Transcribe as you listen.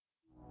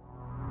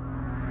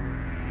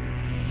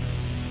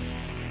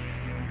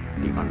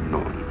The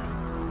unknown.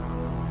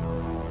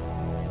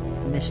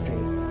 Mystery.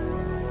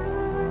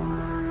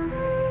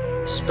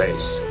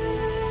 Space.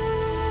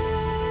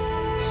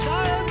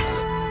 Science.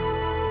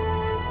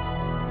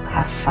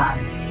 Have fun.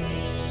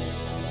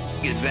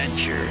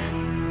 Adventure.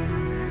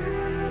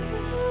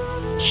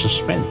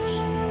 Suspense.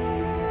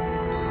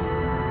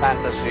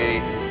 Fantasy.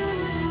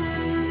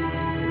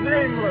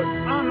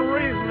 Nameless,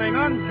 unreasoning,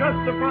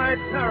 unjustified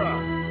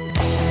terror.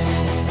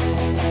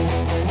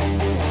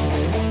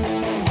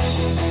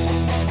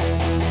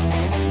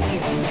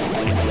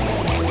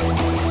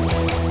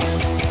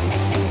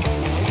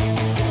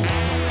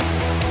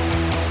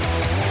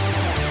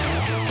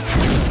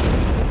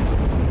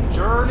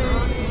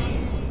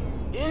 Journey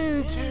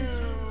into.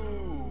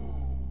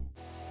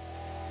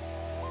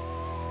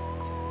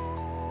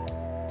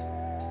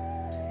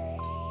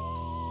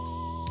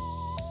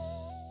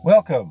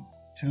 Welcome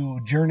to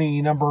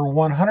Journey number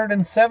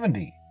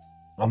 170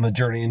 on the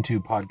Journey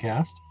Into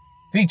podcast,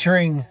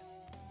 featuring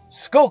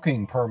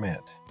Skulking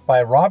Permit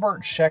by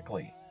Robert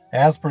Sheckley,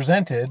 as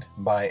presented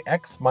by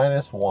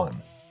X-1.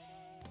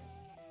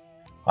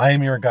 I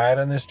am your guide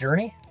on this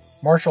journey,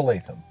 Marshall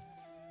Latham,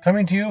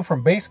 coming to you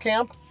from base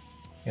camp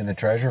in the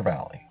Treasure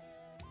Valley.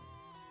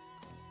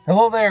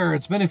 Hello there,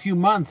 it's been a few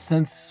months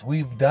since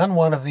we've done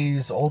one of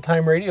these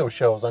old-time radio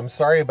shows. I'm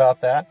sorry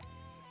about that.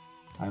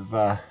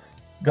 I've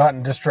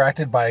gotten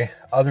distracted by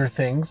other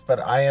things,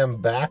 but I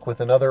am back with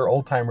another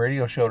old-time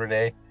radio show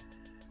today,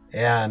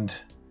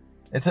 and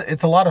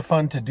it's a lot of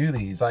fun to do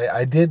these.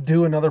 I did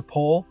do another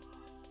poll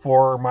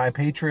for my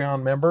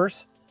Patreon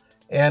members,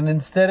 and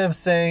instead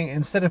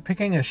of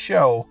picking a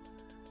show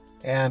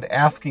and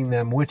asking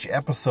them which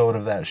episode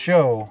of that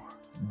show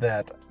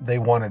that they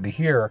wanted to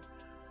hear,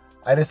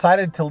 I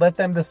decided to let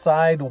them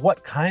decide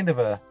what kind of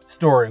a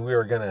story we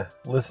were going to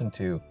listen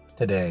to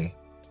today.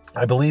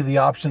 I believe the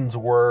options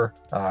were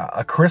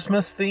a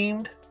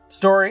Christmas-themed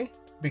story,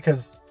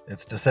 because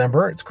it's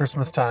December, it's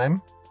Christmas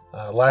time.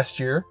 Last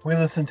year, we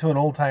listened to an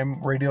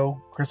old-time radio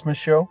Christmas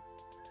show.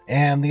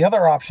 And the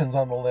other options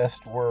on the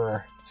list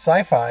were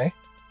sci-fi,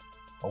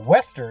 a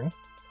Western.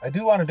 I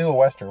do want to do a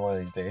Western one of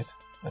these days.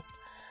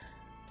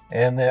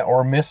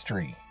 Or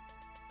mystery.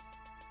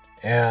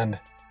 And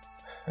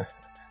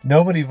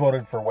nobody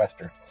voted for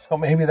Western. So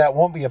maybe that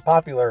won't be a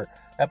popular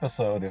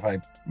episode.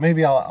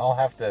 Maybe I'll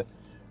have to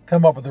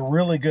come up with a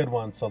really good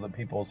one so that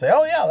people will say,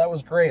 oh yeah, that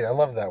was great. I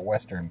love that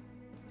Western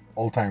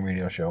old-time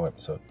radio show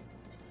episode.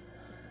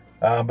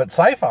 But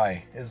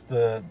sci-fi is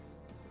the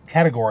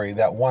category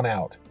that won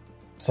out.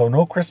 So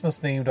no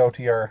Christmas-themed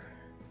OTR,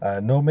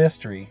 no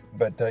mystery,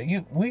 but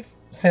we've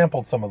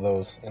sampled some of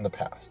those in the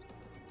past.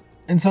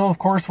 And so, of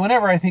course,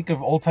 whenever I think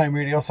of old-time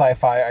radio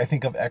sci-fi, I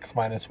think of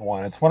X-1.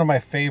 It's one of my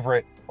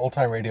favorite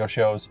old-time radio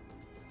shows.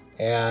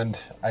 And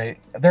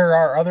there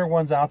are other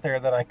ones out there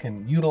that I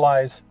can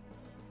utilize,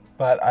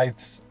 but I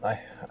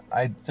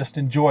just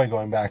enjoy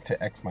going back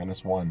to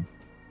X-1.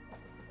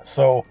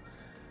 So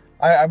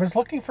I was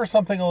looking for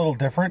something a little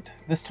different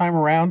this time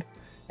around,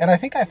 and I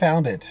think I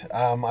found it.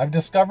 I've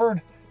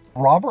discovered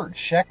Robert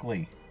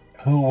Sheckley,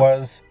 who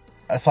was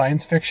a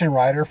science fiction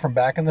writer from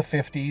back in the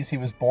 50s. He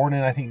was born in,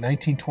 I think,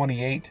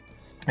 1928,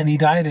 and he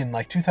died in,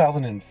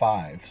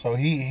 2005. So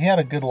he had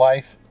a good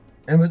life,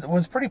 and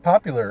was pretty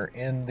popular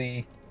in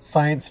the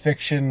science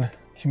fiction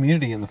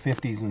community in the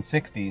 50s and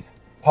 60s.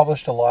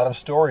 Published a lot of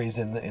stories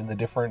in the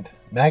different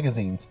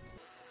magazines.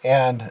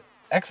 And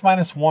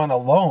X-1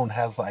 alone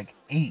has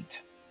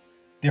 8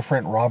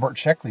 different Robert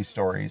Sheckley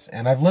stories,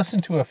 and I've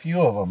listened to a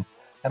few of them,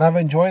 and I've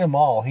enjoyed them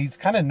all. He's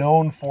kind of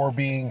known for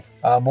being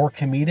more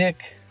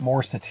comedic,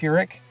 more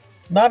satiric,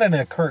 not in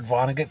a Kurt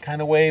Vonnegut kind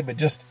of way, but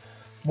just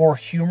more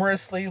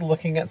humorously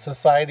looking at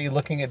society,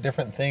 looking at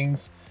different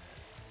things.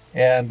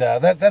 And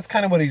that's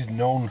kind of what he's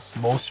known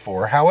most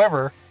for.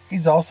 However,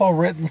 he's also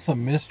written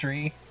some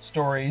mystery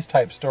stories,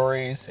 type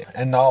stories,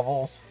 and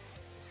novels.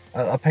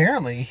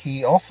 Apparently,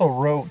 he also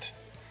wrote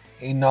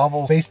a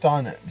novel based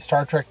on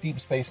Star Trek Deep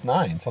Space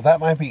Nine. So that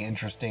might be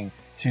interesting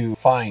to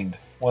find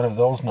one of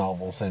those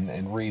novels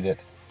and read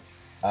it.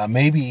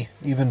 Maybe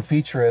even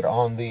feature it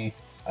on the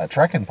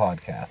Trekkin'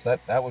 podcast.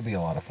 That would be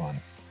a lot of fun.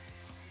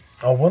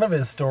 One of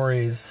his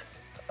stories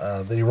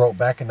that he wrote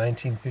back in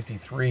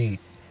 1953,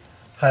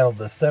 titled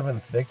The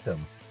Seventh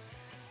Victim,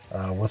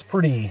 was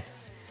pretty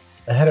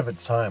ahead of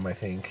its time, I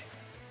think.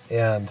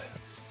 And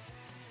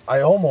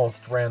I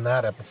almost ran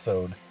that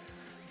episode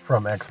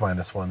from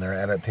X-1, their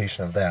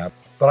adaptation of that.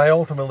 But I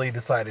ultimately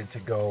decided to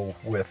go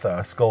with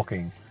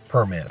Skulking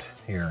Permit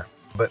here.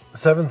 But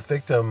Seventh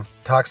Victim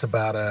talks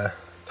about a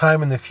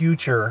time in the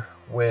future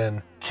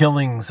when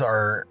killings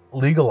are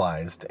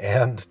legalized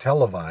and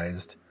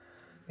televised.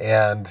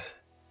 And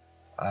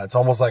it's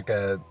almost like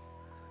a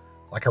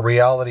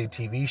reality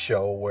TV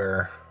show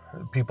where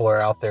people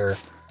are out there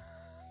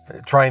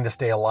trying to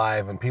stay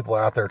alive and people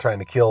are out there trying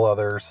to kill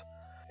others.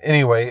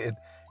 Anyway,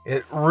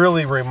 it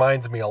really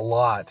reminds me a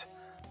lot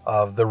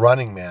of The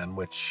Running Man,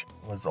 which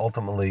was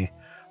ultimately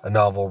a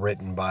novel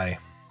written by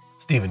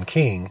Stephen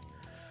King.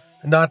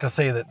 Not to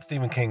say that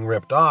Stephen King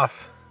ripped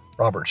off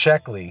Robert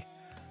Sheckley,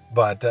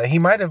 but he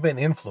might have been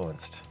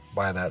influenced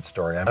by that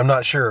story. I'm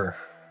not sure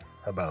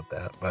about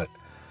that, but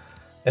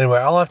anyway,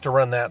 I'll have to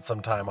run that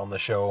sometime on the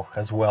show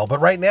as well. But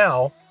right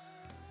now,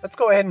 let's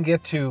go ahead and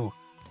get to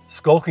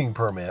Skulking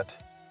Permit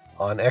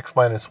on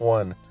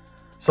X-1.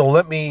 So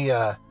let me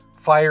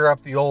fire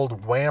up the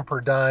old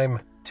Wamperdime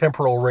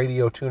temporal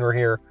radio tuner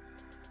here,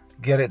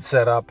 get it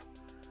set up,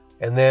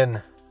 and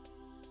then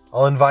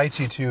I'll invite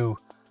you to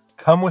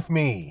come with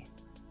me,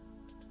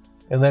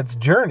 and let's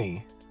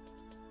journey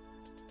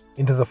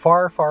into the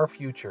far, far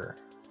future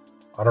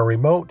on a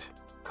remote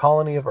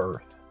colony of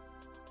Earth.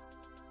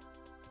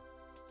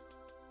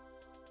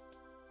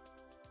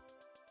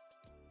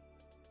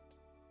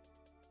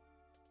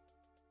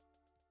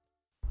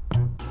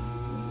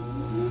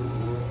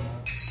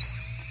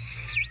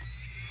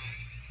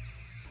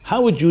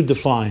 How would you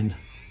define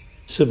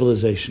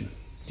civilization?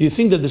 Do you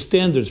think that the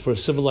standards for a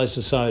civilized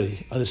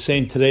society are the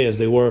same today as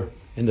they were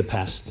in the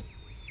past?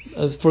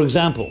 For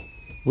example,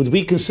 would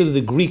we consider the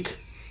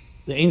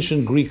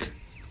ancient Greek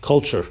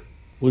culture,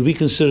 would we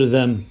consider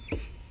them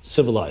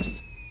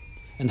civilized?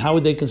 And how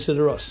would they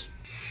consider us?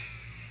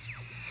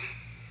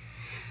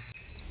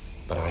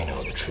 But I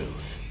know the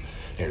truth.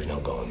 There's no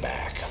going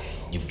back.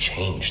 You've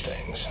changed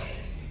things.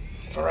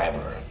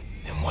 Forever.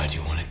 Then why do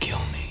you want to kill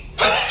me?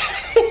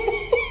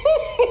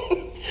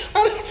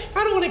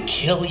 I don't want to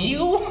kill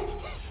you.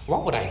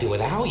 What would I do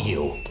without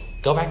you?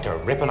 Go back to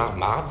ripping off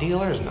mob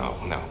dealers? No.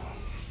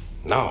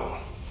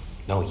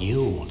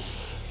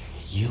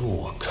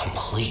 You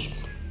complete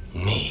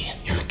me.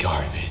 You're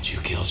garbage.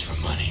 Who kills for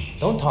money?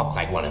 Don't talk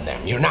like one of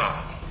them. You're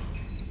not.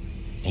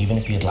 Even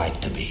if you'd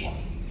like to be.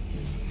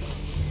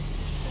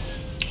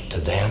 To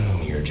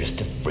them, you're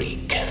just a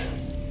freak.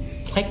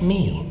 Like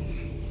me.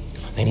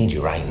 They need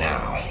you right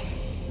now.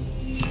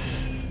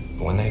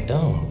 But when they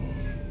don't,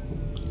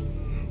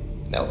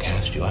 they'll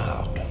cast you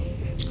out.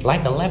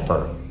 Like a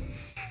leper.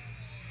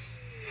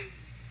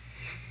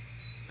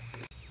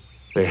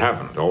 They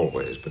haven't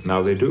always, but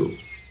now they do.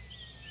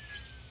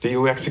 Do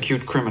you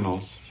execute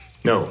criminals?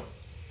 No,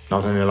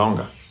 not any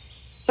longer.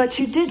 But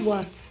you did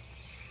once.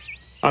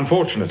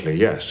 Unfortunately,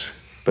 yes.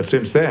 But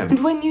since then...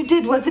 And when you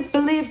did, was it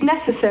believed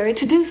necessary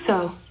to do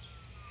so?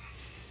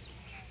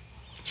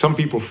 Some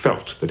people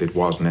felt that it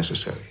was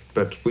necessary,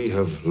 but we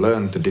have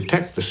learned to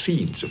detect the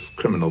seeds of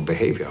criminal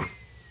behavior.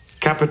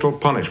 Capital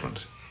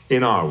punishment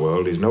in our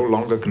world is no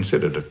longer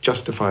considered a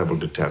justifiable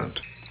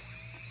deterrent.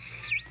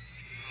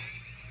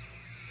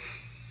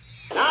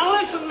 Now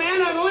listen,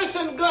 men, and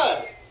listen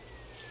good.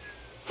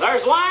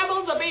 There's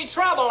liable to be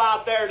trouble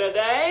out there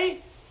today.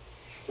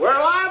 We're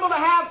liable to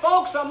have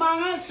folks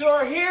among us who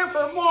are here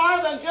for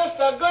more than just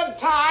a good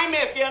time,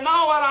 if you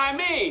know what I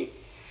mean.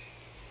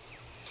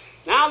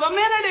 Now, the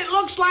minute it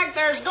looks like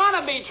there's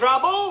gonna be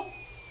trouble,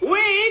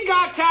 we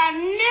got to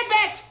nip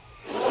it!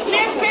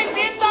 Nip it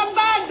in the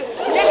bud!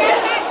 Nip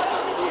it!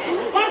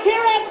 Let's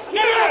hear it!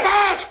 Nip it!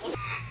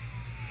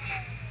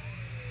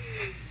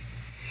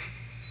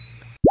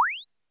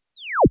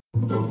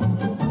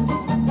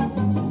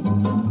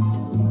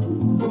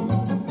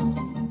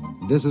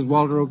 This is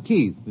Walter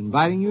O'Keefe,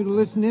 inviting you to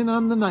listen in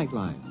on the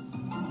Nightline.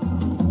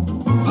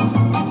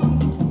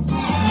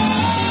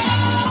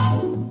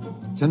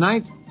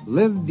 Tonight,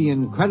 live the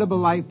incredible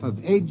life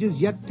of ages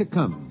yet to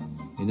come,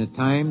 in a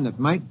time that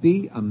might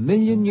be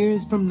 1,000,000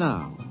 years from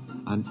now,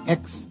 on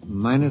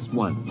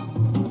X-1.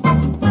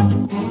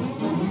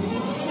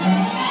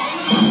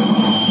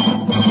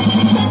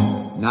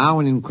 Now,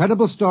 an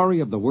incredible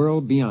story of the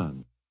world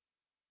beyond.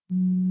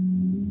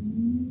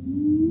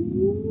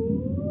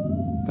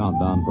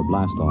 Countdown for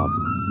blast off.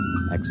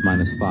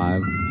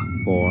 X-5,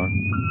 4,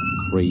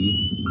 3,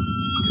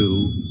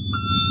 2,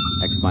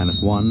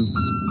 X-1,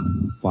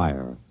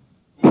 fire.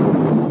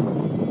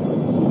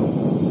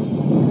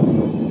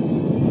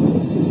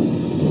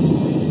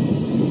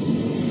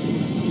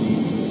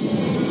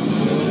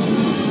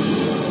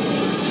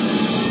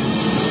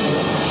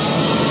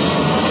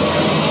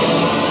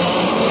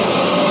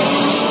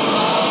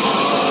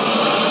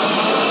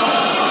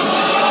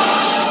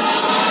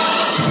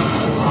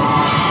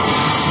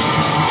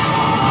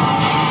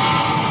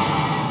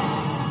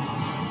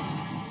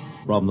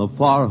 From the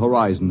far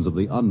horizons of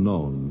the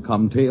unknown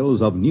come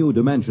tales of new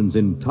dimensions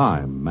in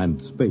time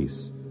and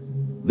space.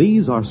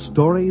 These are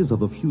stories of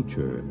the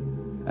future,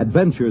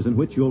 adventures in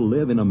which you'll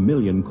live in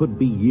 1,000,000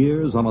 could-be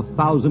years on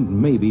 1,000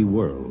 maybe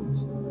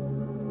worlds.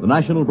 The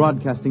National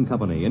Broadcasting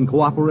Company, in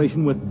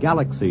cooperation with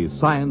Galaxy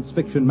Science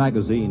Fiction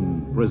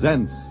Magazine,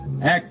 presents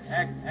X-1.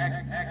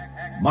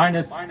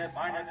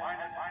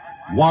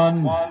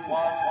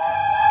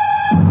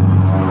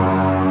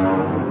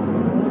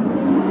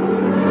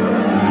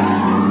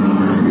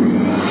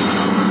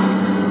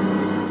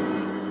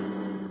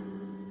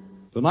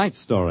 Tonight's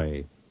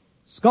story,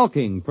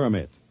 Skulking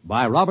Permit,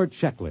 by Robert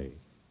Sheckley.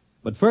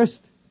 But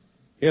first,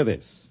 hear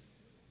this.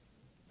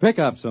 Pick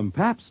up some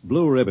Pabst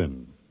Blue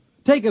Ribbon.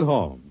 Take it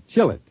home,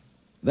 chill it,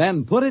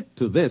 then put it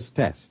to this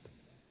test.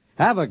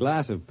 Have a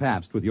glass of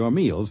Pabst with your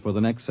meals for the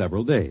next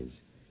several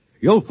days.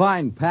 You'll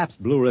find Pabst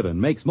Blue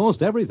Ribbon makes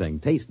most everything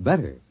taste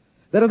better,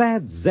 that it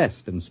adds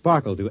zest and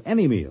sparkle to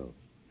any meal.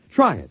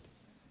 Try it.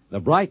 The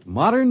bright,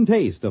 modern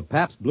taste of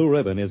Pabst Blue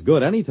Ribbon is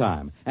good any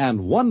time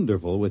and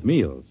wonderful with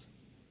meals.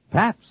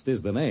 Pabst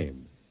is the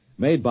name.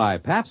 Made by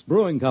Pabst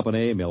Brewing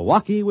Company,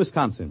 Milwaukee,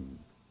 Wisconsin.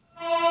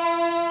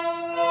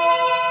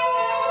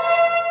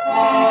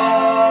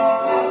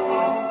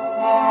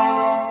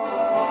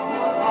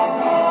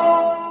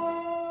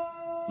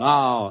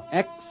 Now,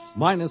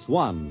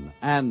 X-1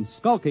 and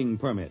Skulking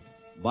Permit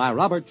by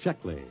Robert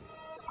Sheckley.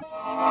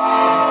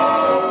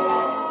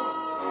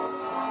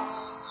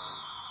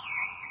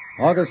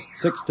 August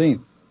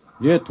 16th,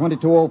 year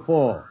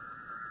 2204.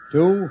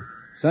 To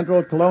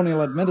Central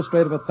Colonial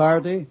Administrative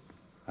Authority,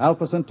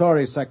 Alpha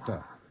Centauri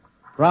Sector.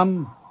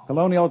 From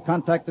Colonial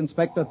Contact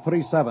Inspector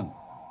 37.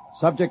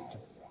 Subject,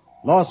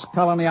 Lost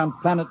Colony on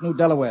Planet New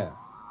Delaware.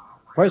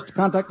 First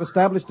contact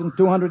established in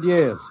 200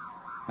 years.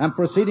 And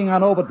proceeding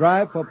on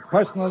overdrive for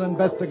personal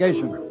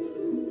investigation.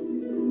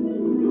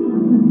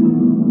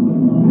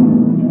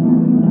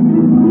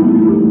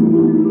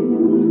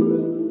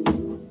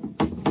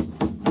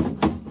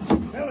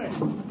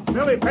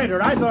 Billy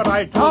Painter, I thought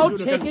I told you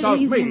to consult me. Oh,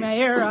 take it easy,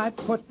 Mayor. I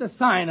put the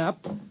sign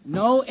up.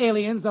 No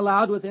aliens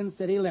allowed within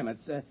city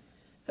limits.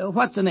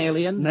 What's an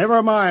alien?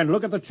 Never mind.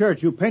 Look at the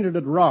church. You painted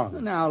it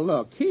wrong. Now,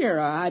 look. Here,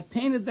 I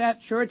painted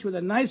that church with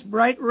a nice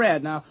bright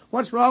red. Now,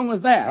 what's wrong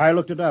with that? I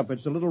looked it up.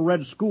 It's a little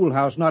red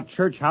schoolhouse, not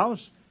church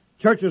house.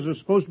 Churches are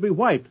supposed to be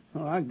white.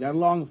 Oh, I got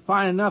along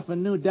fine enough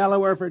in New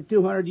Delaware for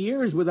 200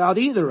 years without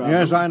either of them.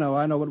 Yes, I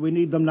know, but we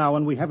need them now,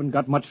 and we haven't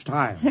got much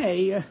time.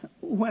 Hey,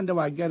 when do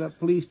I get a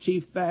police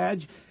chief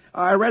badge?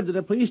 I read that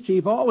a police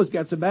chief always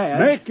gets a badge.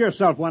 Make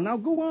yourself one. Now,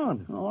 go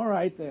on. All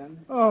right,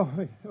 then. Oh,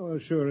 it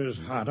sure is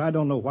hot. I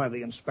don't know why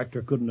the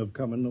inspector couldn't have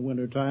come in the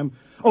wintertime.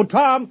 Oh,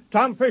 Tom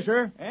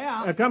Fisher.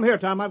 Yeah? Come here,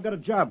 Tom. I've got a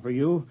job for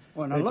you.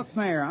 Well, now, look,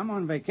 Mayor, I'm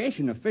on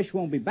vacation. The fish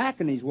won't be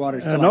back in these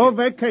waters till No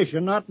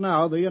vacation, not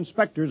now. The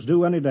inspector's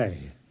due any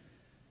day.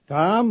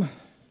 Tom,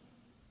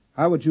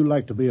 how would you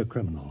like to be a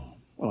criminal?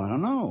 Well, I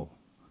don't know.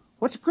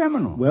 What's a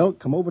criminal? Well,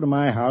 come over to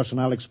my house and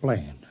I'll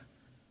explain.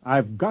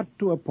 I've got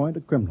to appoint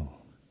a criminal.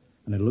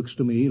 And it looks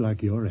to me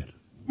like you're it.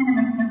 New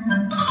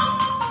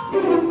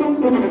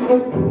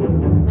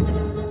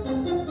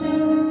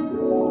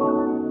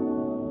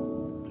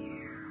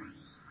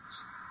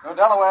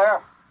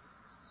Delaware.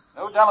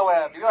 New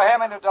Delaware. Do you hear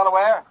me, New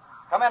Delaware?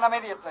 Come in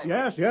immediately.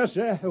 Yes,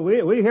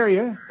 we hear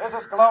you. This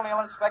is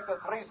Colonial Inspector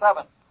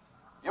 37.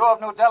 You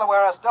of New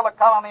Delaware are still a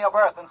colony of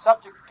Earth and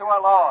subject to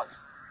our laws.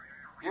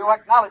 Do you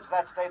acknowledge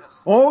that status?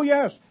 Oh,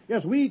 yes.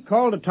 Yes, we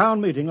called a town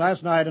meeting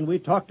last night and we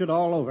talked it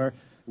all over.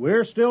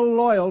 We're still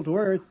loyal to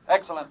Earth.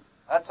 Excellent.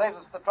 That saves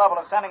us the trouble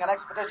of sending an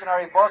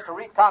expeditionary force to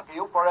reconquer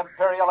you for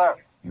Imperial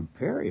Earth.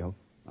 Imperial?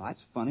 Well,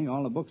 that's funny.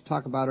 All the books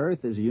talk about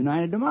Earth as a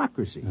united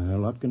democracy. A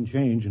lot can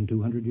change in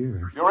 200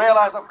 years. You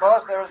realize, of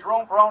course, there is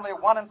room for only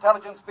one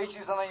intelligent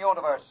species in the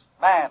universe.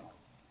 Man.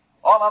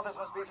 All others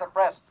must be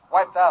suppressed,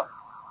 wiped out.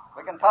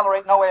 We can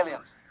tolerate no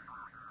aliens.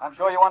 I'm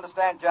sure you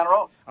understand,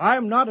 General.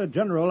 I'm not a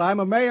general.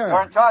 I'm a mayor.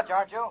 You're in charge,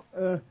 aren't you?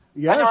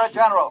 Yes. Then you're a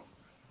general.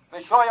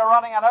 Be sure you're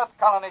running an Earth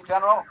colony,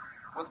 General,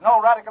 with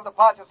no radical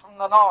departures from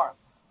the North,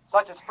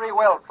 such as free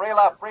will, free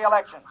love, free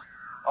elections,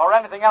 or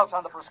anything else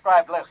on the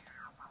prescribed list.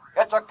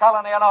 Get your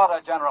colony in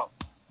order, General.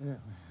 Yeah.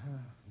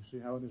 You see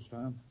how it is,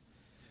 Tom?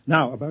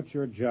 Now, about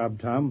your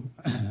job, Tom,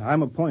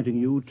 I'm appointing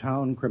you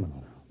town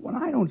criminal. Well,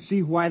 I don't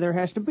see why there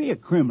has to be a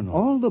criminal.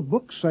 All the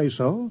books say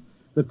so.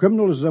 The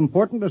criminal is as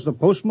important as the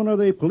postman or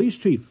the police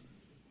chief.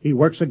 He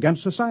works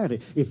against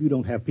society. If you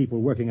don't have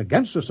people working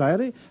against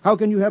society, how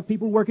can you have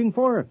people working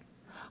for it?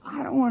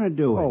 I don't want to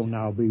do it. Oh,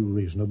 now be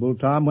reasonable,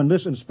 Tom. When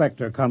this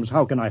inspector comes,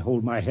 how can I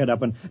hold my head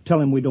up and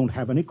tell him we don't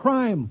have any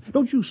crime?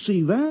 Don't you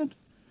see that?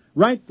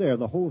 Right there,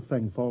 the whole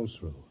thing falls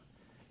through.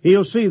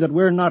 He'll see that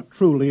we're not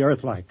truly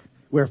Earth-like.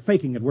 We're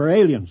faking it. We're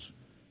aliens.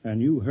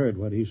 And you heard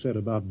what he said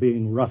about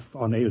being rough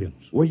on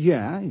aliens. Well,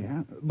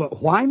 yeah.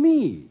 But why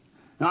me?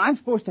 Now, I'm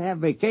supposed to have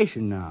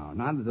vacation now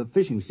that the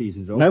fishing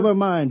season's over. Never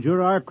mind.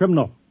 You're our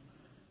criminal.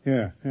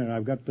 Here,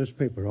 I've got this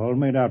paper all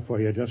made out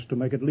for you just to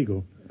make it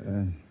legal.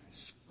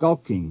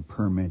 Skulking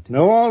permit.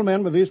 Know all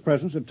men with these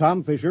presents that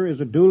Tom Fisher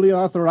is a duly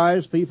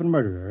authorized thief and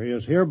murderer. He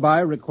is hereby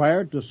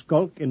required to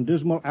skulk in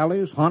dismal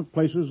alleys, haunt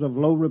places of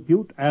low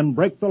repute, and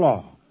break the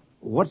law.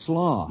 What's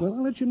law? Well,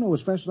 I'll let you know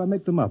as fast as I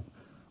make them up.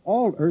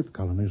 All Earth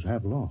colonies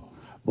have law.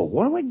 But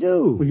what do I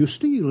do? Well, you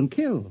steal and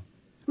kill.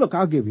 Look,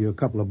 I'll give you a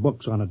couple of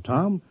books on it,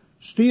 Tom.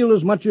 Steal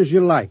as much as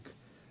you like.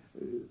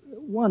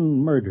 One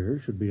murder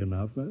should be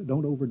enough.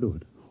 Don't overdo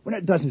it. Well,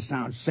 that doesn't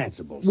sound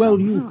sensible. Well,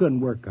 you can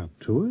work up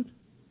to it.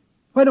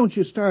 Why don't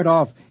you start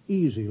off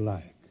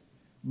easy-like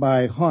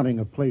by haunting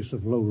a place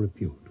of low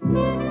repute?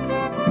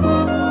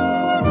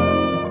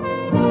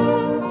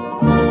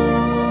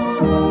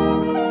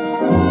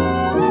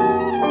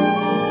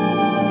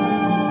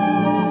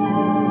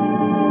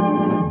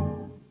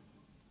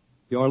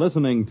 You're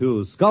listening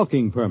to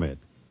Skulking Permit,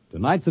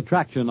 tonight's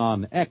attraction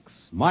on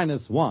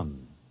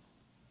X-1.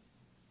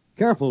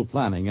 Careful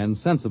planning and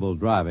sensible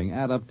driving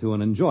add up to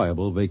an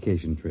enjoyable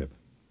vacation trip.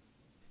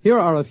 Here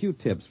are a few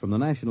tips from the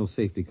National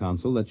Safety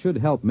Council that should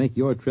help make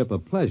your trip a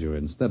pleasure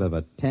instead of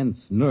a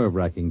tense,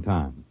 nerve-wracking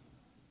time.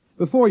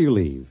 Before you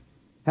leave,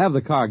 have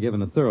the car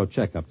given a thorough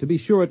checkup to be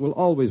sure it will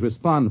always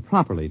respond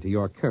properly to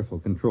your careful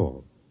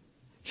control.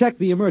 Check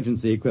the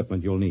emergency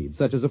equipment you'll need,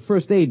 such as a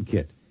first aid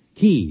kit,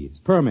 keys,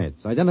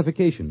 permits,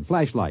 identification,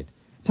 flashlight,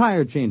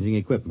 tire-changing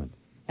equipment,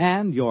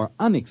 and your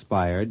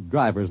unexpired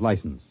driver's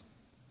license.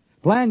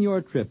 Plan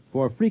your trip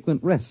for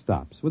frequent rest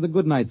stops with a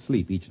good night's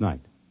sleep each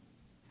night.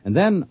 And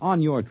then,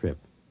 on your trip,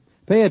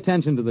 pay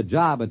attention to the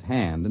job at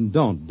hand and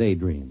don't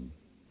daydream.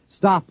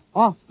 Stop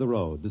off the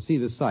road to see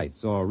the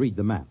sights or read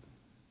the map.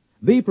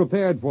 Be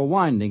prepared for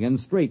winding and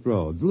straight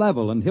roads,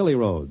 level and hilly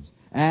roads,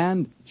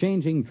 and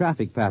changing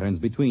traffic patterns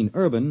between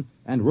urban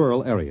and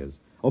rural areas.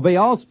 Obey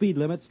all speed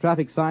limits,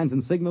 traffic signs,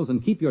 and signals,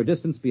 and keep your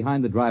distance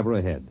behind the driver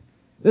ahead.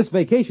 This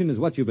vacation is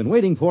what you've been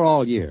waiting for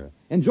all year.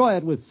 Enjoy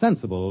it with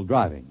sensible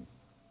driving.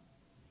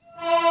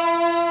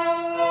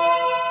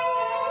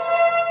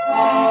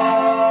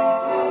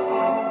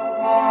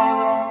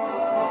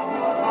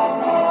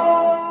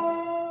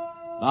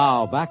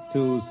 Now back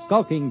to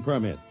Skulking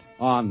Permit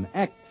on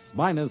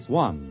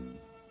X-1.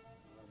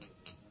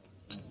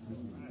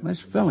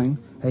 Miss Filling.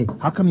 Hey,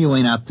 how come you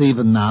ain't out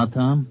thieving now,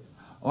 Tom?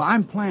 Oh,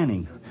 I'm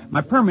planning.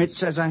 My permit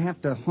says I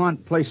have to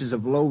haunt places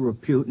of low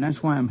repute, and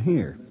that's why I'm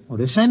here. Oh,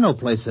 this ain't no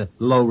place of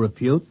low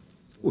repute.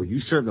 Well,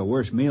 you serve the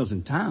worst meals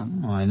in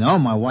town. Oh, I know.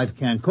 My wife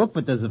can't cook,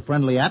 but there's a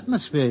friendly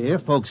atmosphere here.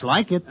 Folks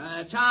like it.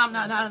 Tom,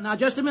 now,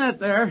 just a minute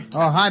there.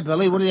 Oh, hi,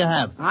 Billy. What do you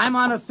have? I'm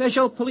on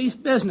official police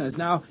business.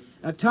 Now,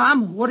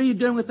 Tom, what are you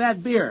doing with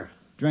that beer?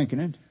 Drinking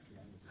it.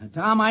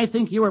 Tom, I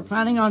think you were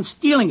planning on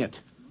stealing it.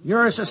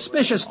 You're a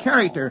suspicious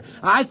character.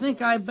 I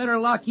think I'd better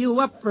lock you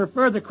up for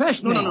further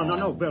questioning.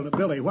 No,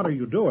 Billy, what are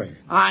you doing?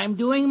 I'm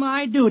doing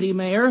my duty,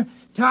 Mayor.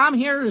 Tom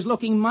here is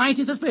looking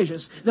mighty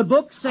suspicious. The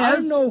book says... I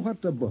know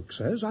what the book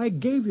says. I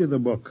gave you the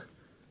book.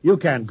 You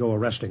can't go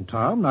arresting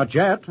Tom, not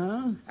yet.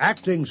 Huh?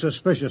 Acting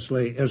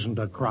suspiciously isn't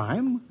a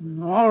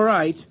crime. All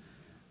right.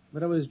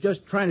 But I was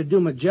just trying to do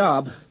my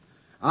job.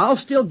 I'll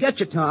still get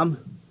you,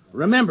 Tom.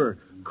 Remember,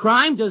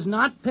 crime does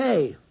not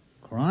pay.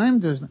 Crime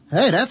does not...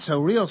 Hey, that's a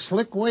real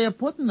slick way of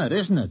putting it,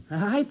 isn't it?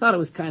 I thought it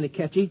was kind of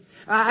catchy.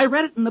 I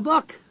read it in the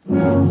book.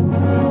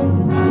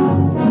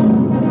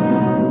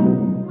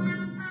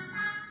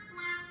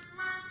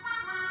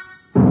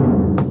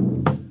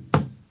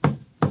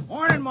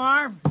 Morning,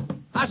 Marv.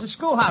 How's the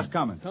schoolhouse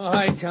coming? Oh,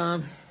 hi,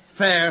 Tom.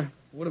 Fair.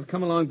 Would have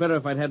come along better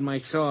if I'd had my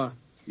saw.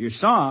 Your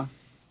saw?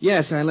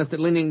 Yes, I left it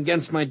leaning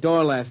against my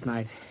door last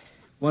night.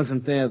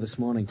 Wasn't there this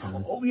morning,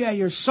 Tom. Oh, yeah,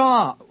 your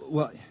saw.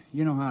 Well,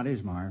 you know how it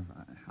is, Marv.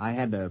 I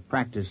had to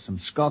practice some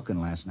skulking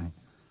last night.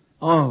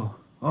 Oh,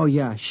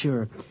 yeah,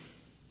 sure.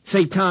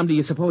 Say, Tom, do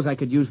you suppose I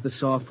could use the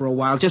saw for a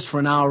while, just for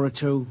an hour or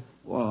two?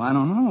 Well, I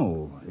don't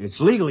know. It's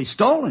legally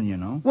stolen, you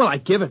know. Well,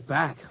 I'd give it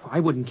back.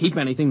 I wouldn't keep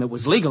anything that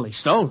was legally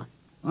stolen.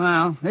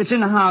 Well, it's in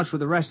the house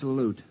with the rest of the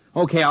loot.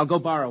 Okay, I'll go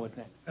borrow it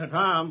then.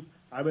 Tom,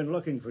 I've been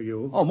looking for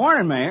you. Oh,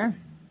 morning, Mayor.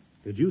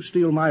 Did you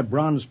steal my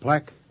bronze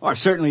plaque? Oh, I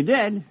certainly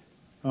did.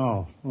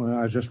 Oh, well,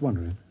 I was just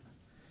wondering.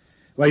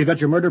 Well, you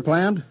got your murder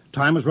planned?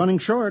 Time is running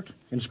short.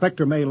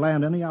 Inspector may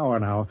land any hour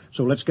now,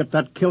 so let's get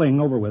that killing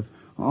over with.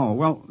 Oh,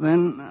 well,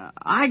 then,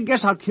 I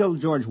guess I'll kill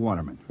George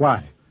Waterman.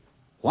 Why?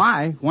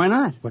 Why? Why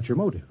not? What's your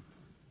motive?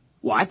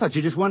 Well, I thought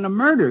you just wanted a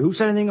murder. Who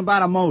said anything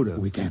about a motive?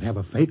 We can't have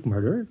a fake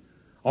murder.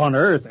 On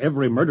Earth,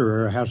 every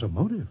murderer has a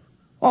motive.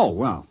 Oh,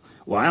 well,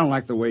 I don't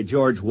like the way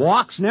George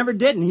walks. Never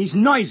did, and he's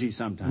noisy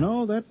sometimes.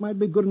 No, that might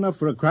be good enough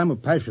for a crime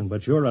of passion,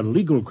 but you're a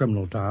legal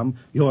criminal, Tom.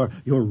 You're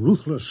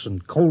ruthless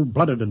and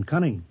cold-blooded and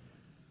cunning.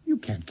 You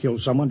can't kill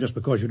someone just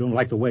because you don't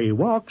like the way he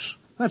walks.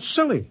 That's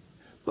silly.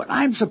 But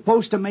I'm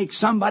supposed to make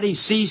somebody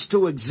cease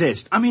to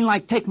exist. I mean,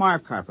 like, take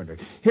Marv Carpenter.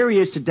 Here he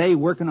is today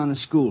working on the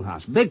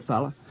schoolhouse. Big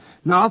fella.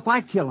 Now, if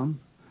I kill him,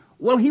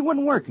 well, he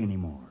wouldn't work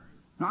anymore.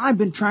 Now, I've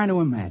been trying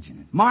to imagine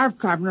it. Marv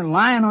Carpenter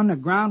lying on the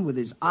ground with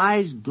his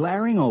eyes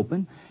glaring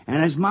open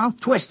and his mouth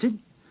twisted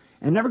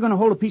and never going to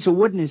hold a piece of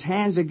wood in his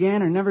hands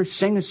again or never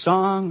sing a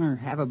song or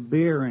have a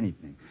beer or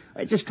anything.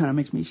 It just kind of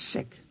makes me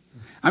sick.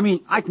 I mean,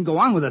 I can go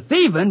on with the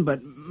thieving,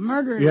 but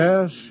murder...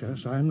 Yes,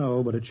 I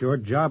know, but it's your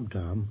job,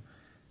 Tom.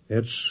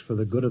 It's for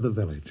the good of the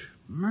village.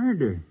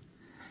 Murder?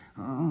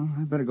 Oh,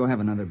 I better go have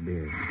another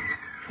beer.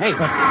 Hey,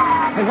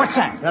 what's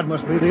that? That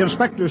must be the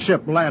inspector's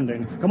ship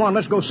landing. Come on,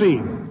 let's go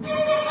see.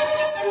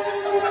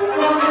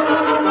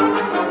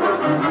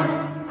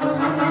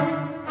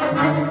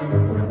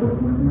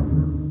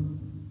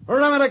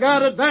 Perimeter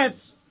guard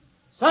advance.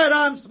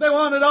 Sidearms to be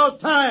worn at all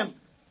time.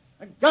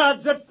 And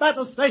guards at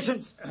battle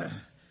stations.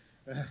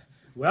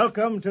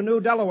 Welcome to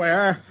New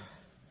Delaware.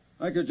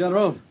 Thank you,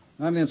 General.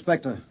 I'm the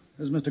inspector.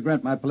 This is Mr.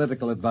 Grant, my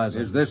political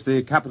advisor. Is this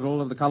the capital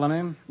of the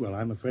colony? Well,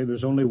 I'm afraid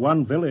there's only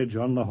one village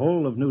on the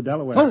whole of New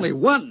Delaware. Only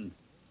one?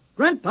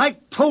 Grant, I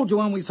told you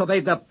when we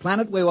surveyed the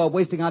planet we were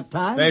wasting our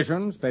time.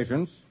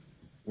 Patience.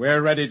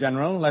 We're ready,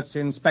 General. Let's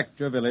inspect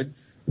your village.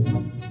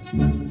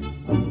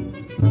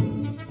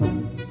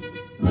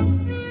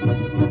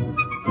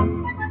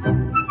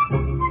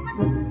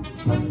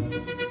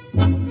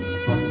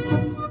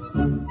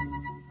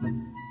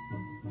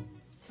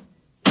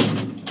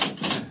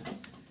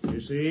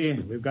 You see,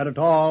 we've got it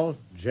all.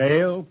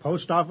 Jail,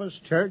 post office,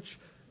 church,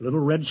 little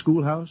red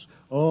schoolhouse.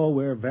 Oh,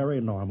 we're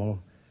very normal.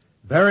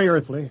 Very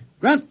earthly.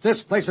 Grant,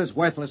 this place is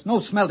worthless. No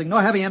smelting, no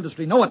heavy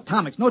industry, no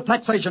atomics, no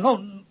taxation,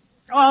 no...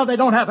 Oh, they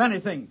don't have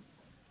anything.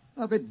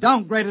 They'll be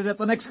downgraded at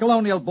the next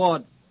colonial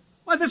board.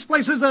 Why, this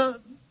place is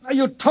a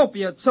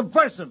utopia. It's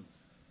subversive.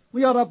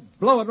 We ought to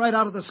blow it right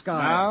out of the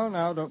sky.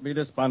 Now, don't be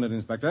despondent,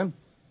 Inspector.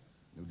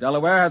 New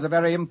Delaware has a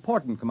very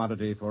important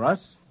commodity for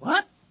us.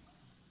 What?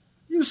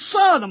 You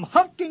saw them,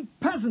 hulking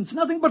peasants,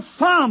 nothing but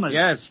farmers.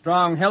 Yes,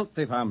 strong,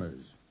 healthy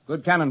farmers.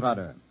 Good cannon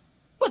fodder.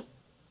 But...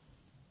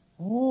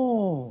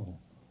 Oh.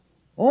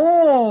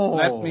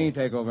 Let me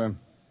take over.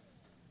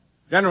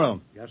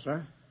 General. Yes,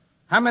 sir?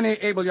 How many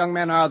able young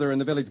men are there in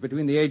the village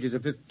between the ages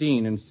of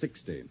 15 and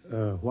 60?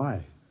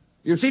 Why?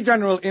 You see,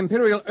 General,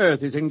 Imperial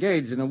Earth is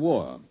engaged in a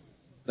war.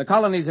 The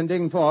colonies in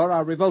Ding 4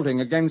 are revolting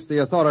against the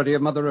authority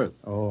of Mother Earth.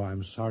 Oh,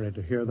 I'm sorry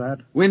to hear that.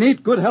 We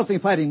need good, healthy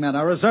fighting men.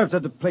 Our reserves are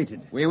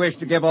depleted. We wish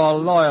to give all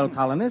loyal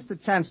colonists a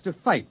chance to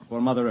fight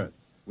for Mother Earth.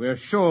 We're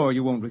sure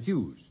you won't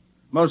refuse.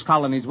 Most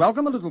colonies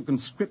welcome a little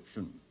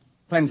conscription.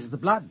 Cleanses the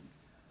blood.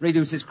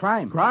 Reduces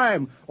crime.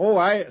 Crime? Oh,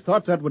 I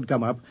thought that would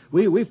come up.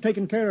 We've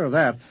taken care of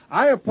that.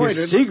 I appointed...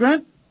 You see,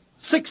 Grant?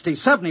 60,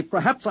 70,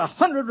 perhaps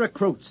 100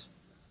 recruits.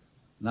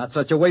 Not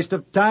such a waste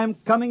of time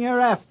coming here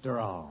after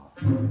all.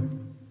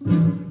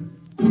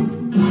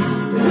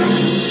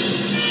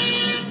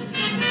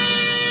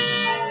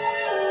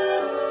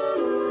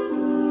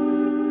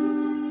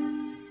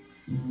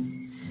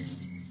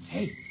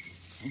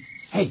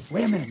 Hey,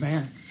 wait a minute,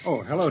 Mayor.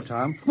 Oh, hello,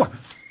 Tom. What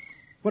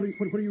are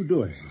you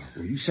doing?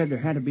 Well, you said there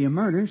had to be a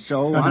murder,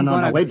 so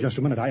No, wait just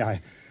a minute.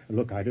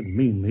 Look, I didn't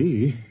mean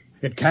me.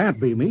 It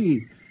can't be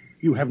me.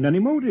 You haven't any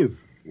motive.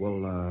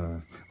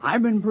 Well,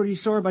 I've been pretty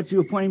sore about you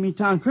appointing me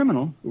town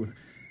criminal.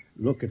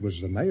 Look, it was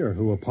the mayor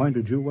who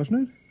appointed you,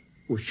 wasn't it?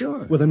 Well,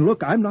 sure. Well, then,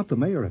 look, I'm not the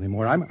mayor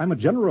anymore. I'm a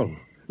general.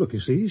 Look, you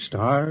see,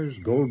 stars,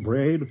 gold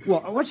braid.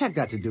 Well, what's that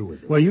got to do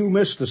with it? Well, you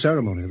missed the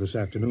ceremony this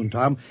afternoon,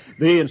 Tom.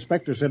 The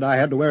inspector said I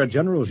had to wear a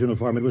general's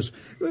uniform. It was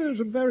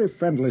a very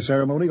friendly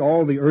ceremony.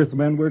 All the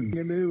Earthmen were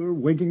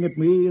winking at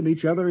me and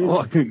each other.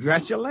 Oh,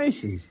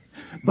 congratulations.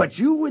 But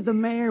you were the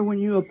mayor when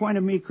you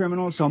appointed me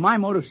criminal, so my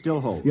motive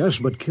still holds. Yes,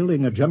 but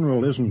killing a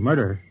general isn't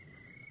murder.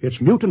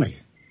 It's mutiny.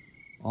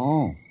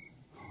 Oh,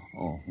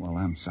 well,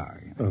 I'm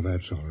sorry. Oh,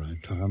 that's all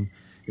right, Tom.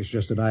 It's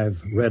just that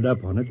I've read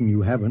up on it and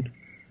you haven't.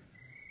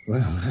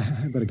 Well,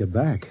 I better get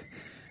back.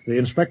 The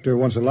inspector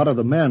wants a lot of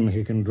the men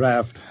he can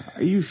draft.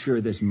 Are you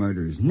sure this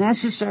murder is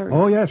necessary?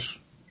 Oh, yes.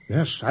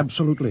 Yes,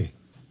 absolutely.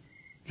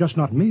 Just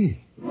not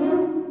me.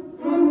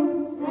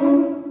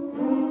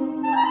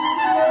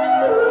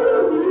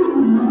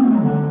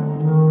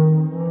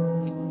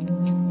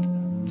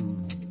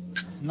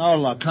 No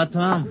luck, huh,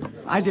 Tom?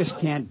 I just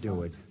can't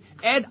do it.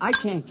 Ed, I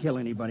can't kill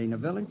anybody in the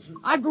village.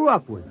 I grew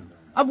up with them.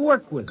 I've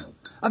worked with them.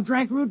 I've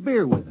drank root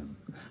beer with them.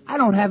 I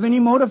don't have any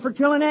motive for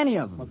killing any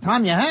of them. Well,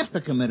 Tom, you have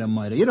to commit a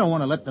murder. You don't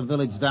want to let the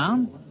village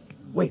down.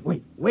 Wait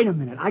a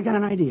minute. I got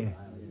an idea.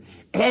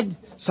 Ed,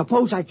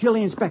 suppose I kill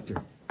the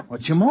inspector.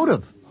 What's your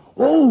motive?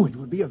 Oh, it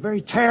would be a very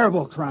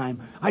terrible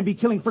crime. I'd be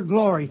killing for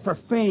glory, for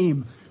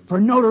fame, for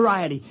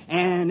notoriety,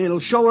 and it'll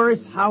show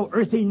Earth how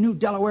earthy New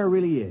Delaware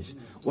really is.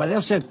 Well,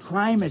 they'll say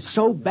crime is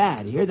so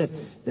bad here that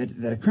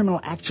a criminal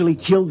actually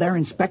killed their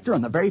inspector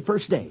on the very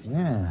first day.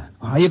 Yeah.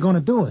 How are you going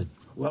to do it?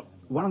 Well,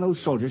 one of those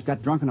soldiers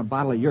got drunk on a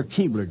bottle of your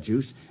Keebler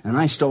juice, and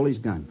I stole his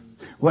gun.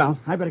 Well,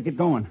 I better get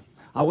going.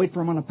 I'll wait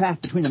for him on the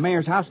path between the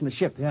mayor's house and the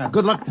ship. Yeah,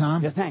 good luck,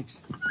 Tom. Yeah, thanks.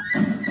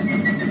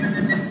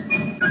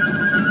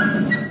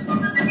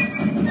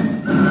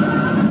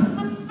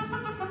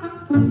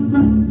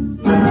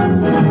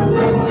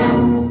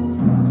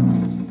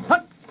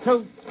 Hut,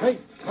 2, 3,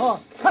 4.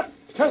 Hut,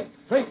 2,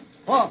 3,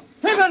 4.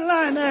 Keep in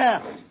line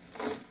there.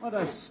 What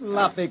a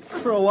sloppy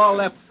crew, all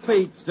their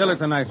feet. Still,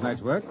 it's a nice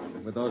night's work.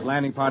 With those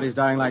landing parties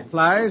dying like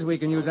flies, we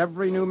can use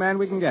every new man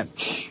we can get.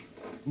 Shh!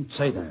 Don't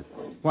say that.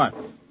 What?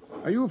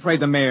 Are you afraid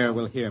the mayor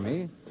will hear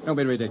me? Don't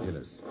be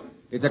ridiculous.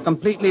 It's a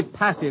completely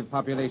passive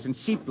population,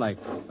 sheep-like,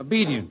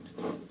 obedient.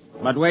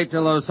 But wait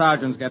till those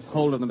sergeants get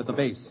hold of them at the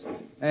base.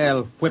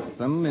 They'll whip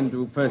them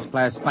into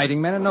first-class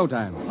fighting men in no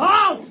time.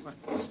 Halt!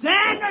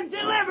 Stand and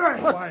deliver!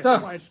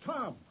 Why, it's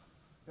Tom.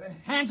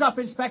 Hands up,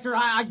 Inspector.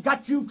 I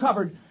got you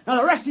covered.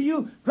 Now, the rest of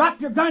you, drop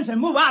your guns and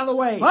move out of the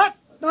way. What?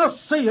 Now,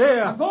 see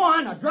here. Now, go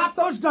on. Now, drop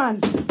those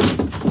guns.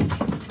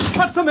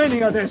 What's the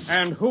meaning of this?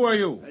 And who are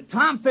you?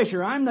 Tom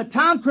Fisher. I'm the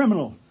town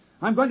criminal.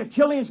 I'm going to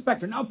kill the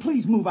inspector. Now,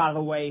 please move out of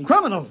the way.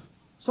 Criminal?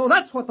 So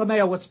that's what the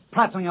mayor was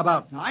prattling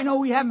about. Now, I know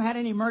we haven't had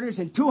any murders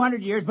in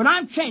 200 years, but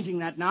I'm changing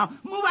that now.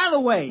 Move out of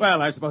the way.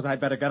 Well, I suppose I'd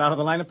better get out of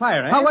the line of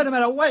fire, eh? Now, wait a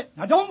minute. Wait.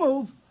 Now, don't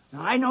move.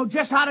 Now, I know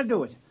just how to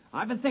do it.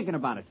 I've been thinking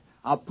about it.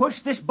 I'll push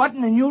this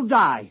button and you'll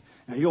die.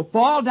 Now, you'll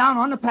fall down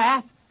on the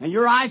path, and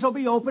your eyes will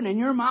be open and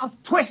your mouth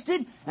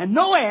twisted, and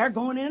no air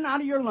going in and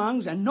out of your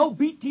lungs, and no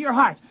beat to your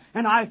heart.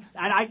 And I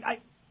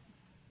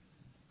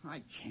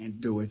can't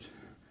do it.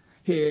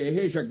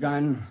 Here's your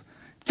gun.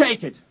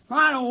 Take it.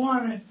 I don't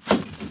want it.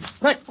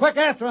 Quick,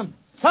 after him.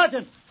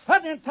 Sergeant,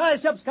 have the entire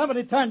ship's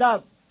company turned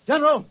out.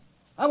 General,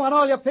 I want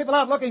all your people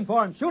out looking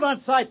for him. Shoot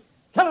on sight.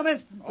 Kill him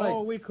instantly.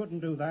 Oh, we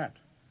couldn't do that.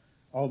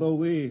 Although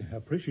we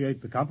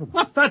appreciate the compliment.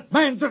 What? That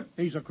man's a...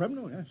 He's a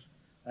criminal, yes.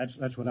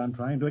 That's what I'm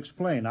trying to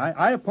explain.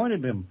 I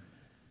appointed him.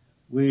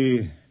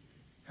 We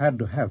had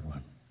to have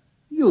one.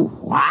 You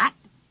what?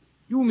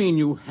 You mean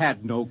you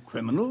had no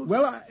criminals?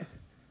 Well,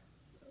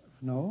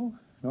 No,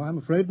 I'm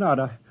afraid not.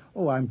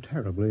 I'm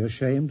terribly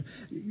ashamed.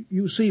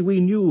 You see, we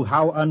knew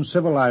how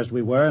uncivilized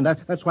we were, and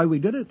that's why we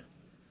did it.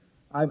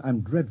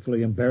 I'm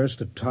dreadfully embarrassed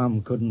that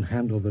Tom couldn't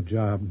handle the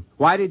job.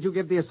 Why did you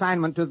give the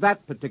assignment to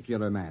that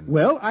particular man?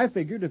 Well, I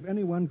figured if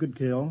anyone could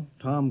kill,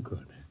 Tom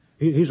could.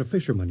 He's a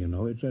fisherman, you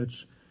know.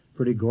 It's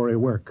pretty gory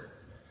work.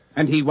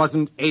 And he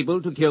wasn't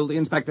able to kill the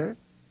inspector?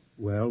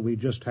 Well, we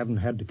just haven't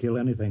had to kill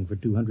anything for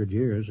 200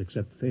 years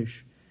except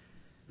fish.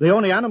 The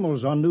only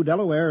animals on New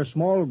Delaware are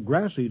small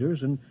grass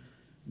eaters, and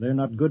they're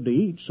not good to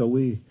eat, so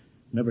we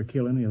never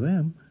kill any of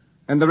them.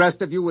 And the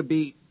rest of you would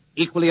be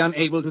equally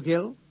unable to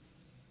kill?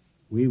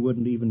 We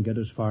wouldn't even get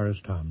as far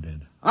as Tom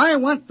did. I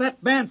want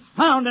that man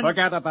found and...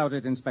 Forget about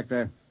it,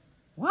 Inspector.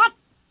 What?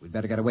 We'd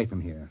better get away from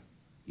here.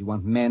 You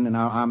want men in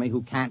our army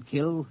who can't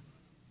kill?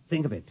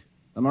 Think of it.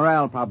 The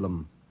morale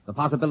problem. The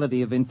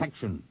possibility of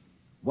infection.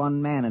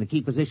 One man in a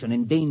key position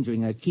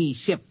endangering a key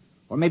ship,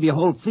 or maybe a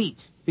whole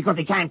fleet, because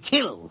he can't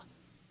kill.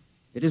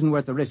 It isn't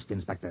worth the risk,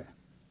 Inspector.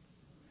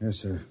 Yes,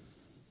 sir.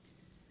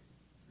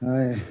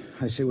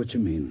 I see what you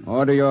mean.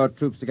 Order your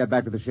troops to get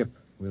back to the ship.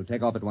 We'll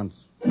take off at once.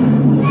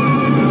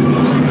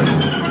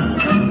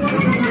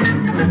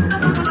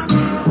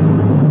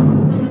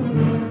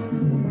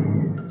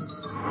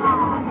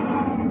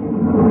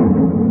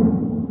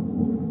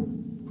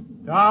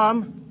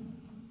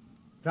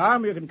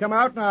 Tom, you can come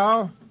out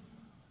now.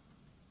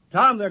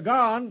 Tom, they're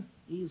gone.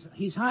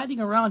 He's hiding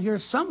around here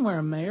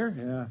somewhere, Mayor.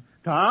 Yeah.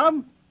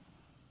 Tom?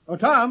 Oh,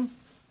 Tom.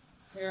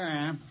 Here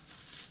I am.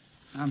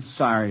 I'm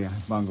sorry I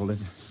bungled it.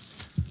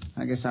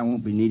 I guess I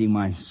won't be needing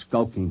my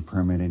skulking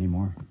permit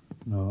anymore.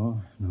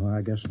 No,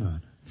 I guess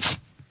not.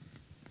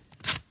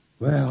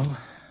 Well,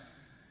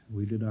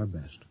 we did our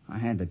best. I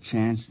had the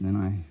chance, and then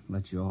I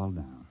let you all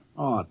down.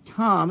 Oh,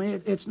 Tom,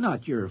 it's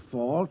not your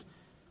fault.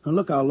 Now,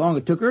 look how long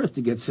it took Earth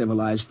to get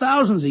civilized.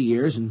 Thousands of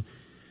years, and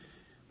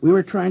we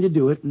were trying to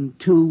do it in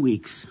 2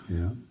 weeks.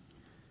 Yeah.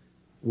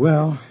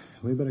 Well,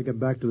 we better get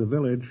back to the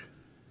village.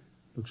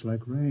 Looks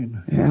like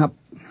rain. Yep.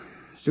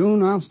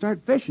 Soon I'll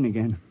start fishing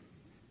again.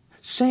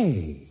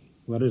 Say.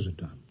 What is it,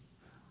 Tom?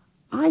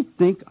 I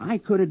think I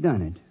could have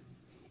done it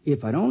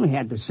if I'd only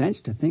had the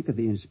sense to think of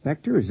the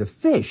inspector as a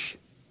fish.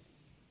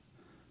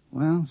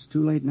 Well, it's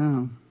too late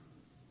now.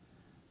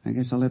 I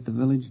guess I'll let the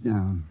village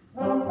down.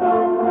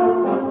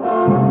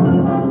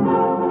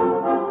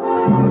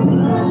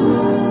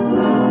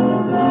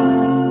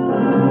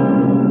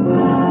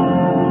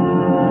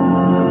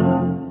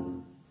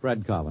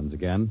 Fred Collins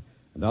again,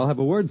 and I'll have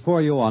a word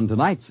for you on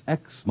tonight's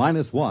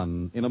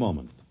X-1 in a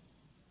moment.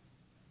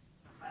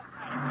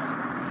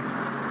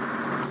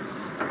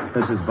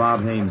 This is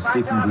Bob Haynes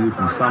speaking to you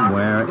from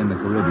somewhere in the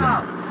Caribbean.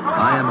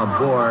 I am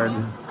aboard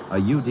a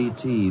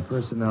UDT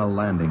personnel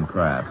landing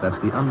craft. That's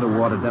the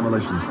Underwater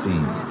Demolitions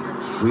Team.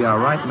 We are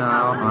right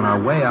now on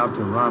our way out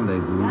to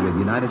rendezvous with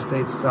United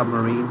States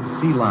submarine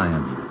Sea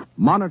Lion.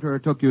 Monitor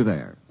took you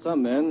there.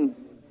 Some men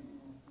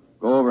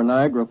go over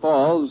Niagara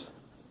Falls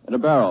in a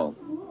barrel.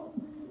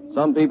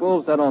 Some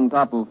people sit on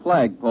top of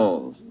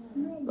flagpoles.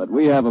 But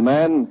we have a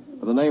man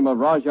by the name of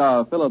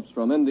Raja Phillips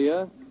from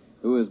India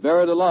who is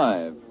buried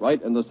alive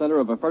right in the center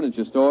of a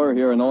furniture store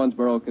here in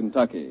Owensboro,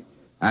 Kentucky.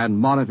 And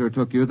Monitor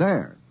took you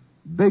there.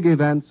 Big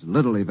events,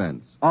 little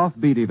events,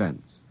 offbeat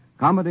events,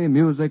 comedy,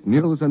 music,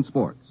 news, and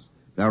sports.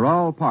 They're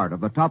all part of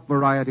the top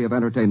variety of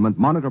entertainment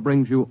Monitor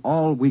brings you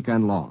all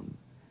weekend long.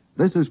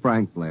 This is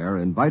Frank Blair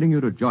inviting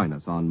you to join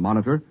us on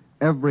Monitor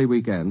every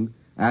weekend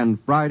and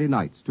Friday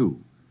nights, too,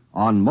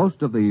 on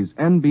most of these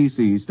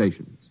NBC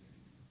stations.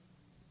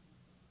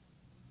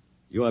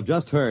 You have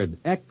just heard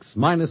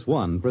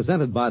X-1,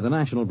 presented by the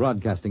National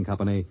Broadcasting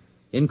Company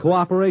in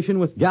cooperation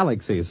with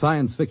Galaxy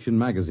Science Fiction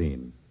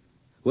Magazine,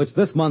 which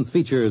this month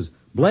features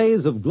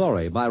Blaze of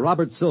Glory by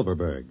Robert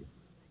Silverberg.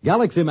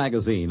 Galaxy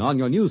Magazine on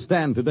your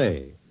newsstand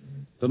today.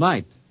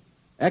 Tonight,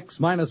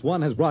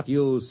 X-1 has brought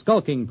you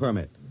Skulking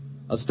Permit,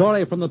 a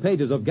story from the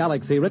pages of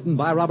Galaxy written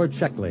by Robert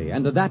Sheckley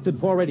and adapted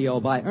for radio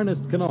by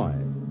Ernest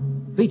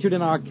Kenoy. Featured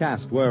in our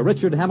cast were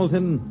Richard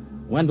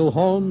Hamilton, Wendell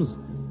Holmes,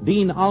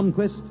 Dean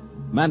Almquist,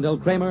 Mandel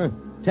Kramer,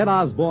 Ted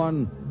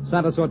Osborne,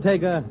 Santos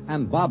Ortega,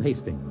 and Bob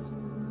Hastings.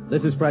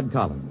 This is Fred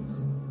Collins.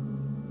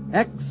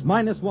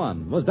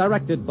 X-1 was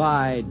directed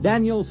by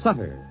Daniel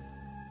Sutter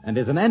and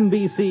is an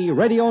NBC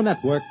Radio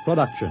Network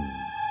production.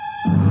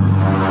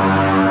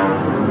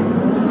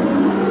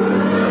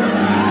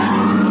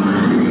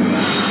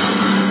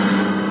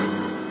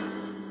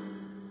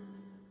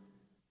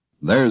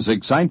 There's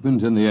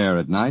excitement in the air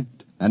at night,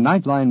 and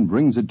Nightline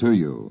brings it to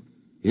you.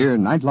 Hear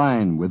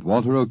Nightline with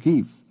Walter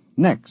O'Keefe,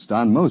 next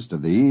on most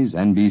of these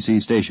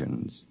NBC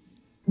stations.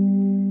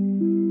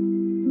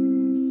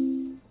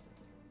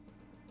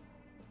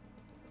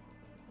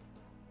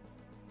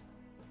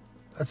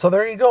 So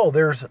there you go.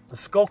 There's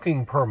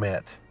Skulking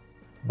Permit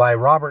by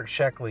Robert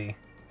Sheckley,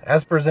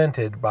 as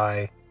presented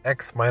by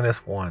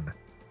X-1.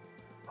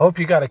 Hope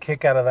you got a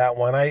kick out of that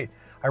one. I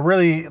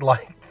really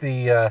liked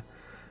the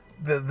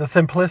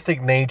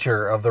simplistic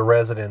nature of the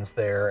residents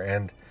there,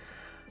 and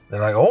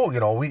they're like, oh,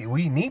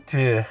 we need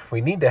to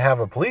have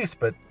a police,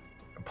 but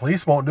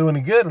police won't do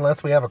any good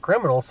unless we have a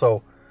criminal.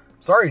 So,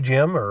 sorry,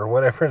 Jim, or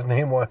whatever his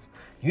name was,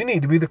 you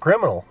need to be the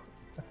criminal.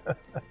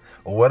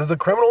 Well, what does a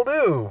criminal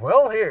do?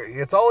 Well, here,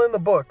 it's all in the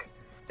book.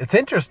 It's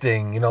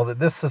interesting, that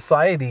this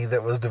society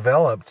that was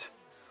developed,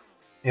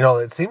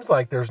 it seems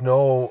like there's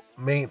no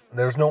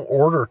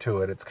order to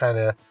it. It's kind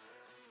of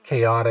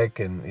chaotic,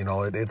 and,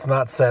 it's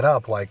not set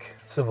up like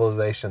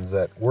civilizations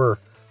that we're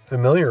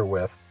familiar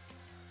with.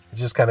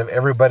 It's just kind of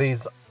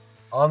everybody's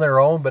on their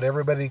own, but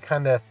everybody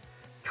kind of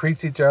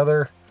treats each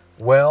other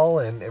well,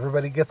 and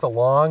everybody gets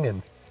along,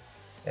 and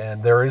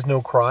there is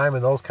no crime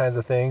and those kinds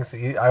of things.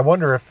 I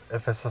wonder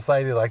if a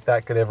society like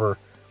that could ever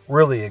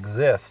really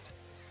exist.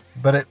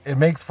 But it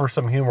makes for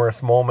some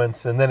humorous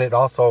moments, and then it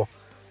also,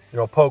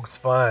 pokes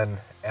fun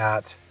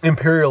at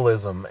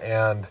imperialism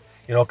and,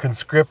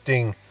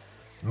 conscripting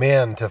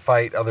men to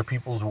fight other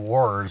people's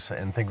wars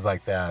and things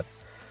like that.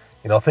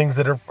 Things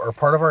that are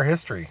part of our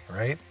history,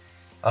 right?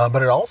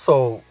 But it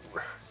also,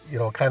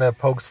 kind of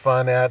pokes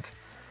fun at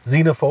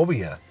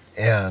xenophobia.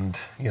 And,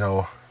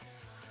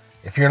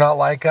 if you're not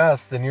like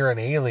us, then you're an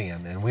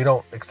alien, and we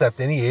don't accept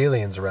any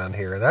aliens around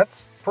here. And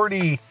that's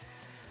pretty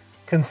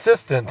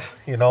consistent.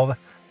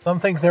 Some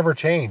things never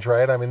change,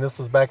 right? I mean, this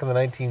was back in the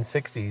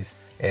 1960s,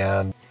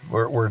 and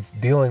we're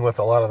dealing with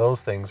a lot of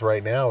those things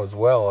right now as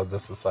well as a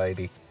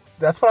society.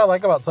 That's what I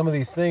like about some of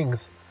these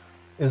things,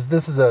 is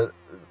this is a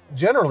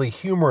generally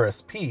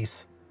humorous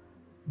piece,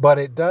 but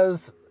it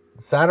does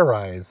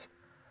satirize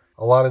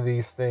a lot of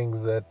these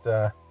things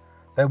that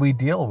we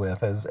deal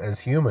with as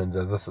humans,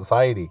 as a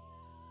society.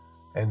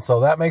 And so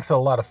that makes it a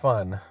lot of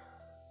fun.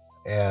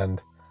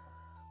 And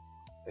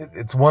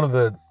it's one of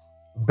the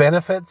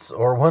benefits,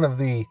 or one of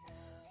the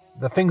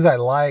things I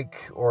like,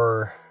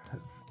 or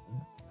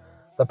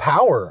the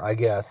power, I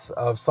guess,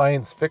 of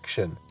science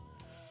fiction,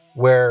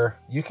 where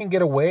you can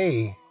get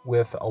away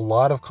with a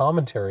lot of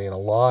commentary and a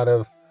lot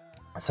of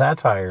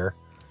satire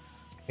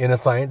in a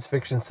science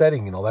fiction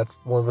setting. That's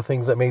one of the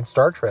things that made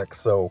Star Trek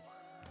so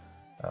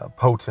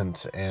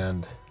potent,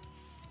 and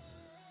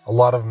a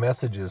lot of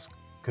messages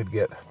could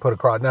get put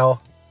across. Now,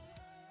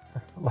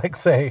 like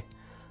say,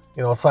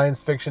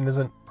 science fiction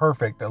isn't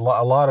perfect. A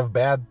lot of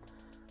bad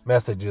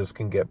messages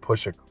can get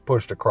pushed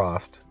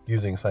across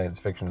using science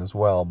fiction as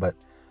well. But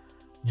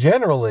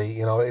generally,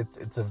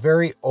 it's a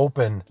very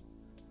open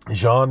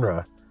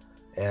genre,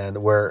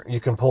 and where you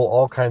can pull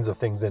all kinds of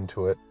things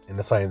into it in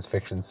a science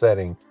fiction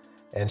setting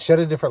and shed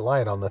a different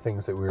light on the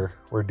things that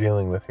we're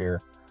dealing with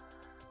here.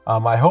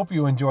 I hope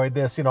you enjoyed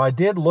this. I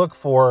did look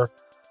for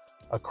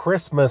a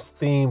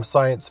Christmas-themed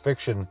science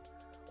fiction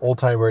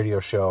old-time radio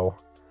show,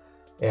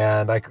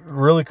 and I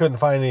really couldn't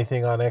find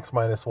anything on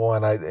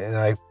X-1.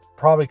 I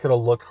probably could have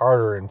looked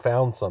harder and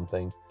found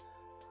something,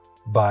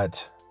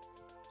 but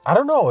I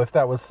don't know if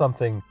that was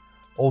something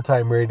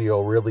old-time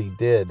radio really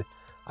did.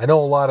 I know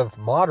a lot of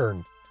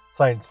modern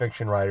science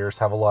fiction writers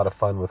have a lot of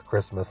fun with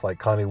Christmas, like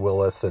Connie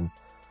Willis and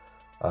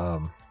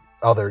Greg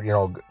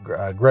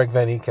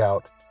Van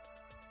Eekhout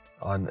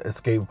on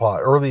Escape Pod,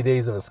 early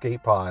days of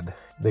Escape Pod.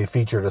 They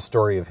featured a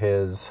story of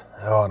his,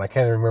 and I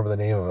can't even remember the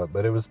name of it,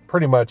 but it was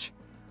pretty much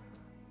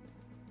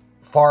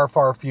far,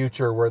 far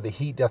future, where the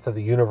heat death of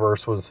the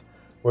universe was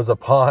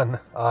upon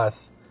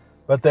us.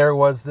 But there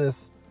was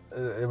this,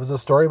 it was a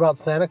story about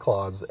Santa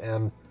Claus,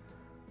 and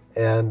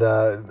I don't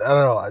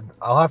know,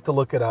 I'll have to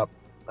look it up.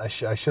 I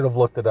should have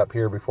looked it up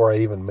here before I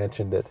even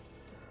mentioned it,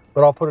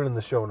 but I'll put it in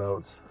the show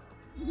notes.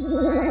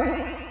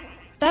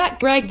 That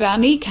Greg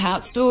Van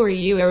Eekhout story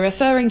you are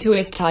referring to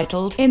is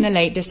titled In the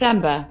Late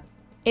December.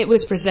 It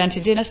was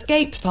presented in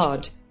Escape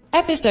Pod,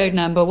 episode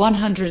number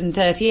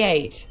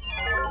 138.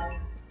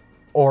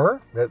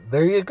 Or,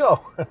 there you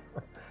go.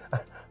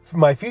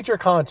 My future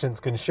conscience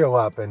can show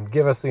up and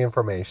give us the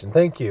information.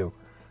 Thank you.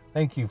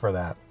 Thank you for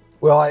that.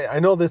 Well, I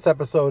know this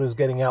episode is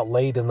getting out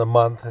late in the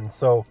month, and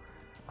so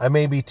I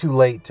may be too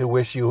late to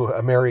wish you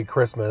a Merry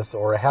Christmas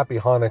or a Happy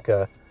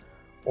Hanukkah,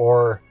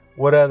 or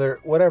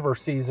whatever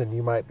season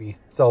you might be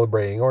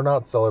celebrating or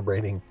not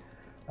celebrating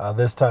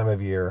this time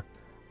of year.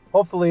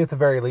 Hopefully, at the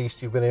very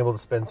least, you've been able to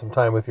spend some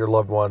time with your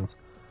loved ones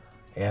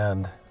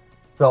and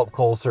felt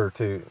closer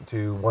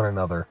to one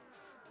another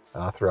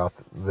throughout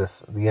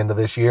the end of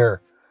this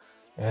year.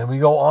 And we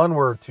go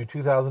onward to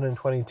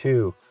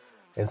 2022.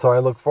 And so I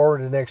look forward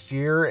to next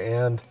year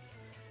and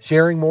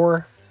sharing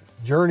more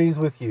journeys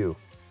with you.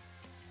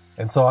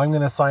 And so I'm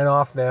going to sign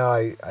off now.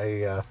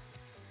 I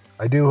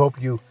do hope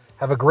you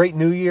have a great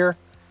new year,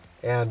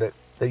 and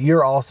that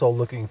you're also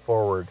looking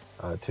forward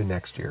to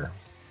next year.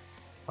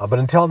 But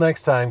until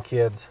next time,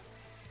 kids,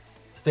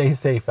 stay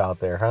safe out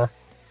there, huh?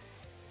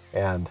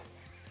 And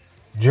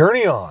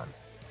journey on.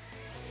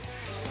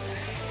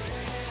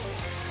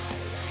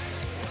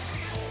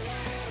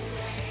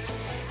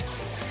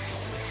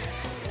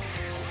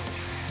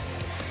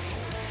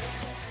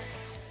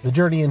 The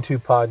Journey Into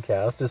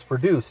podcast is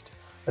produced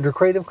under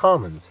Creative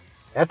Commons,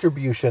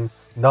 Attribution,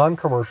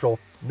 Non-Commercial,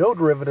 No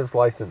Derivatives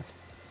license,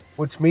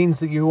 which means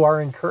that you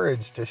are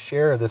encouraged to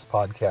share this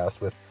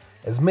podcast with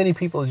as many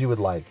people as you would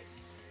like.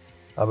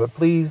 But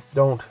please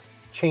don't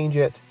change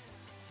it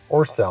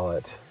or sell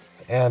it,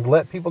 and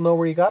let people know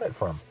where you got it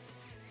from.